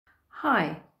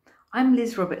Hi, I'm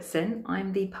Liz Robertson.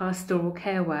 I'm the pastoral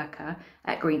care worker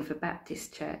at Greenford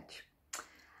Baptist Church.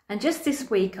 And just this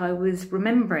week I was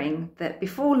remembering that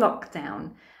before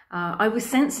lockdown, I was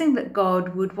sensing that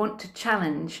God would want to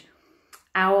challenge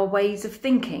our ways of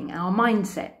thinking, our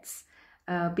mindsets,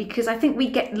 because I think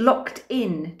we get locked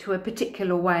in to a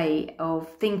particular way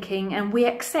of thinking and we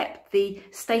accept the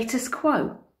status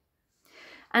quo.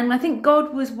 And I think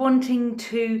God was wanting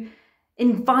to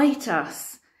invite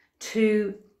us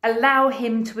to allow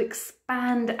him to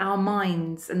expand our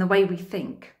minds and the way we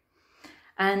think,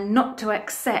 and not to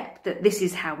accept that this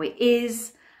is how it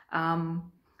is,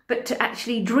 but to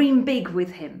actually dream big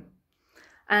with him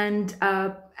and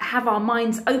have our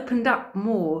minds opened up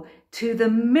more to the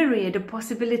myriad of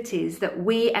possibilities that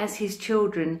we as his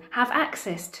children have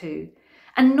access to,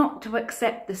 and not to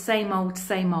accept the same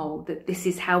old, that this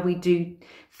is how we do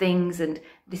things and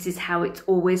this is how it's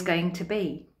always going to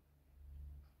be.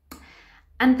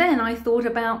 And then I thought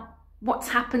about what's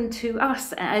happened to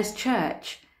us as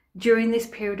church during this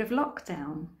period of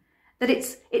lockdown, that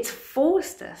it's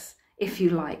forced us, if you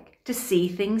like, to see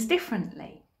things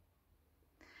differently.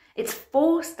 It's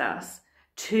forced us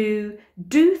to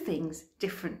do things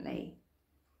differently.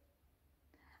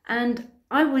 And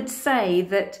I would say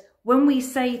that when we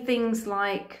say things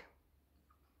like,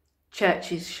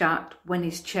 church is shut, when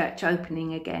is church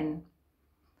opening again?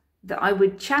 That I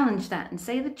would challenge that and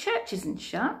say the church isn't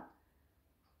shut.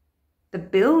 The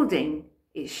building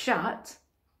is shut,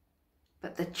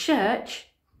 but the church,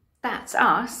 that's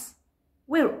us,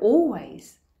 we're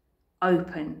always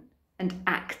open and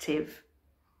active.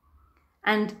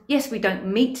 And yes, we don't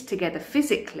meet together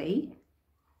physically,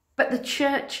 but the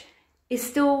church is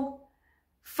still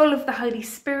full of the Holy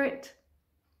Spirit,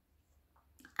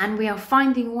 and we are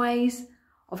finding ways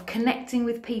of connecting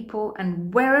with people,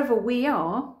 and wherever we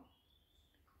are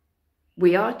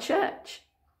church.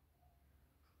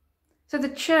 So the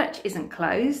church isn't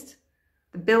closed.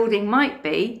 The building might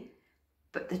be,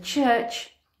 but the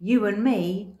church, you and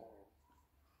me,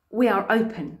 we are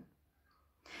open.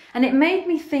 And it made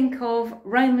me think of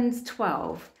Romans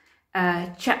 12,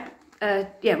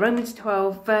 Romans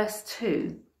 12 verse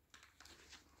 2,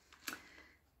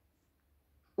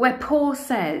 where Paul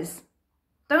says,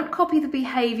 don't copy the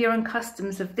behaviour and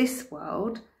customs of this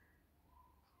world,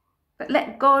 but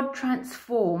let God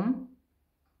transform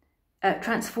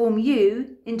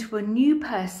you into a new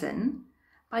person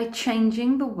by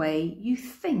changing the way you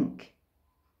think.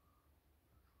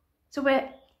 So we're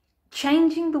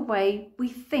changing the way we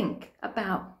think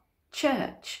about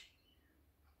church.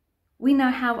 We now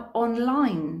have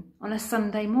online on a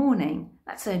Sunday morning.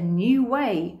 That's a new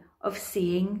way of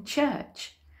seeing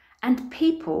church. And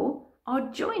people are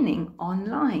joining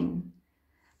online.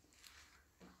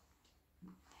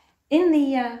 In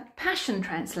the Passion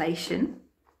Translation,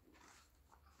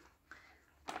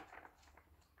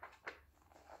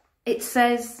 it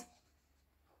says,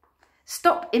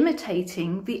 stop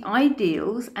imitating the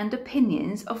ideals and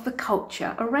opinions of the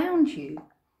culture around you,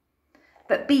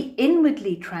 but be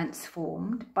inwardly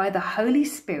transformed by the Holy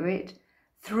Spirit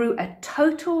through a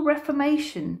total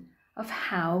reformation of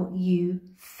how you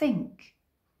think.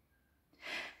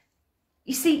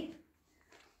 You see,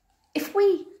 if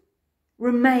we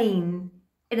remain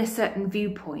in a certain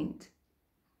viewpoint,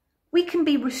 we can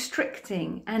be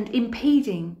restricting and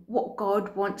impeding what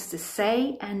God wants to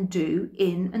say and do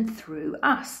in and through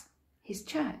us, his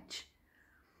church.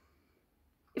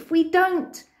 If we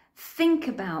don't think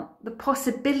about the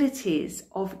possibilities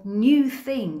of new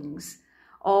things,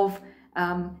 of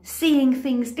seeing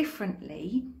things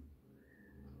differently,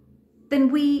 then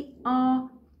we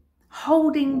are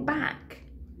holding back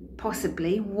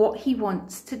possibly what he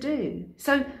wants to do.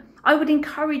 So I would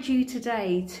encourage you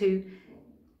today to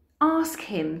ask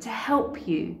him to help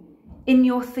you in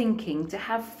your thinking, to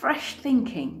have fresh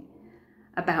thinking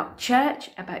about church,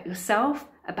 about yourself,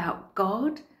 about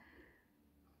God,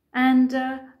 and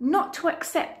not to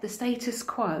accept the status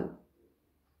quo,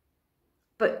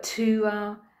 but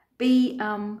to be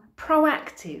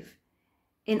proactive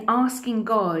in asking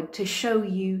God to show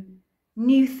you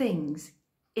new things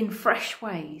in fresh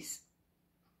ways.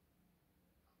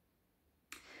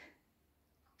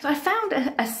 So I found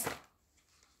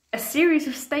a series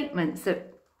of statements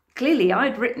that clearly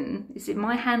I'd written, it's in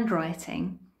my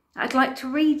handwriting, I'd like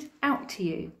to read out to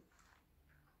you.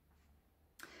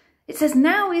 It says,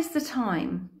 now is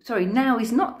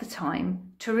not the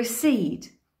time to recede.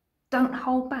 Don't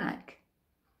hold back.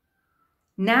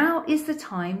 Now is the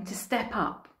time to step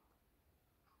up.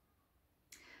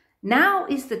 Now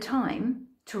is the time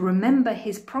to remember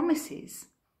his promises.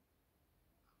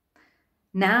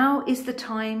 Now is the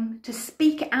time to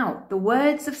speak out the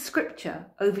words of Scripture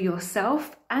over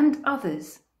yourself and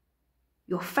others,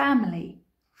 your family,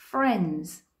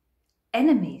 friends,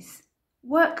 enemies,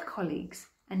 work colleagues,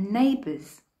 and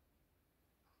neighbours.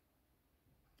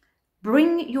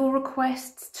 Bring your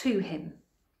requests to him.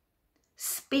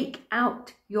 Speak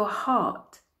out your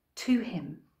heart to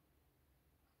him.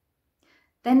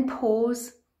 Then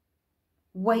pause,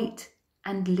 wait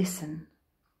and listen.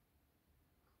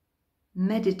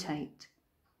 Meditate,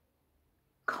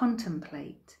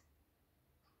 contemplate.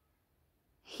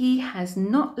 He has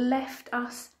not left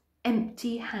us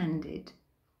empty-handed.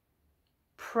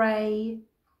 Pray,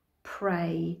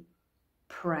 pray,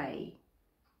 pray.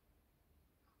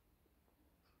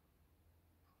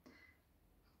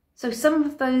 So some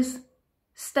of those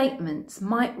statements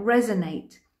might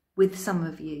resonate with some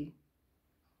of you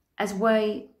as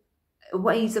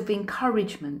ways of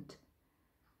encouragement,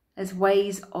 as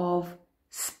ways of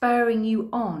spurring you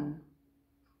on.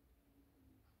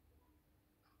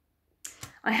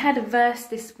 I had a verse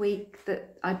this week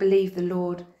that I believe the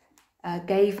Lord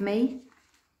gave me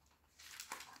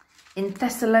in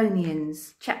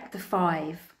Thessalonians chapter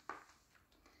 5,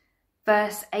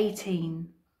 verse 18.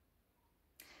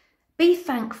 Be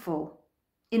thankful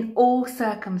in all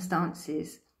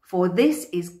circumstances, for this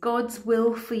is God's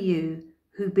will for you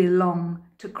who belong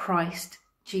to Christ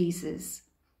Jesus.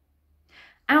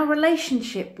 Our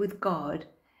relationship with God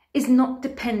is not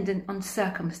dependent on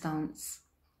circumstance.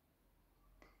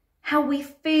 How we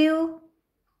feel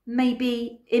may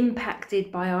be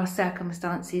impacted by our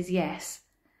circumstances, yes,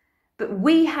 but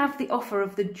we have the offer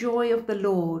of the joy of the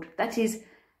Lord that is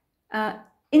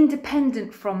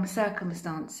independent from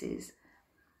circumstances.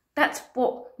 That's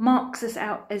what marks us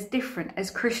out as different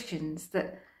as Christians,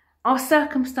 that our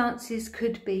circumstances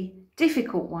could be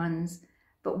difficult ones,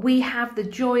 but we have the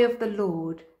joy of the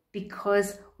Lord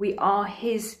because we are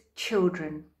his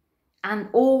children, and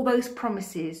all those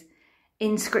promises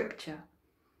in Scripture.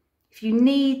 If you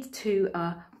need to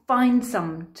find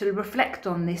some to reflect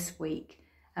on this week,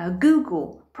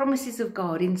 Google promises of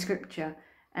God in Scripture,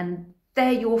 and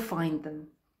there you'll find them.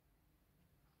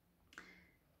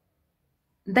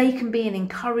 They can be an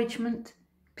encouragement,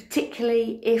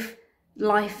 particularly if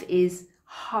life is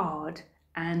hard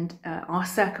and our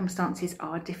circumstances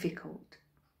are difficult.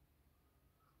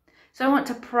 So I want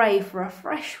to pray for a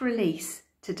fresh release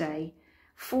today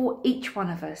for each one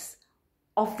of us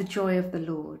of the joy of the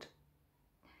Lord.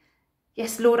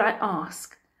 Yes, Lord, I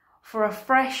ask for a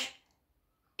fresh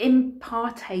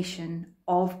impartation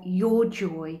of your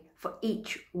joy for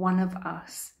each one of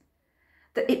us,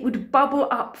 that it would bubble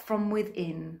up from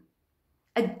within,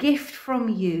 a gift from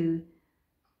you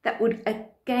that would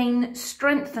again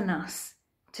strengthen us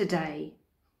today.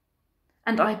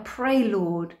 And I pray,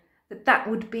 Lord, that that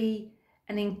would be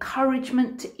an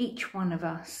encouragement to each one of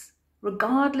us,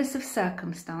 regardless of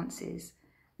circumstances,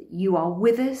 that you are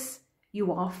with us,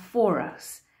 you are for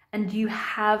us, and you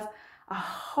have a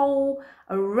whole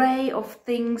array of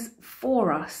things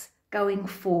for us going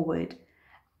forward.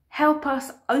 Help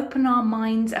us open our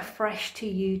minds afresh to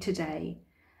you today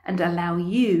and allow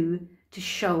you to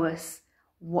show us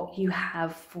what you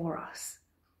have for us.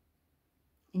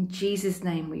 In Jesus'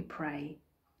 name we pray.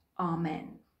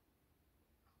 Amen.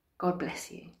 God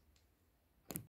bless you.